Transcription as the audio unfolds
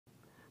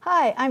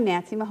Hi, I'm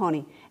Nancy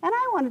Mahoney, and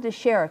I wanted to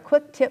share a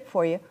quick tip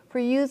for you for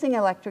using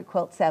Electric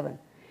Quilt 7.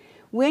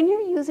 When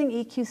you're using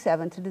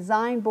EQ7 to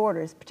design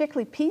borders,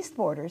 particularly pieced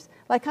borders,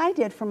 like I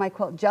did for my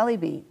quilt Jelly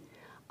Bean,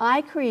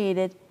 I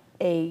created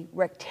a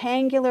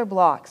rectangular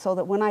block so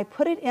that when I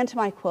put it into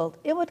my quilt,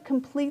 it would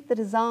complete the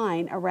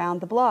design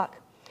around the block.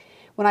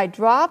 When I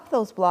drop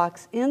those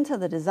blocks into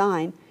the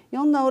design,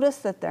 you'll notice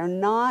that they're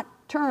not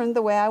turned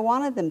the way I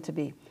wanted them to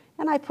be.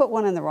 And I put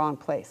one in the wrong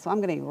place, so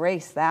I'm going to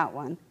erase that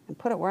one and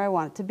put it where I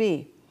want it to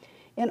be.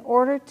 In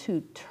order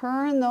to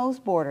turn those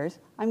borders,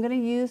 I'm going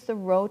to use the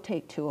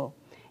rotate tool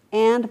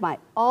and my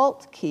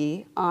Alt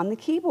key on the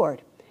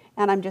keyboard.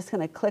 And I'm just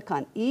going to click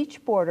on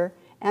each border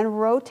and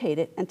rotate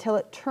it until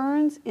it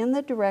turns in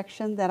the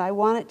direction that I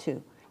want it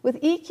to.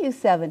 With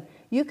EQ7,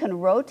 you can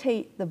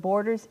rotate the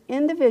borders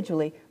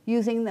individually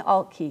using the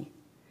Alt key.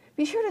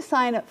 Be sure to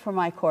sign up for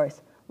my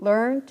course,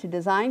 Learn to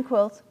Design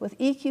Quilts with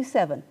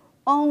EQ7,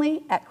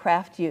 only at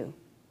CraftU.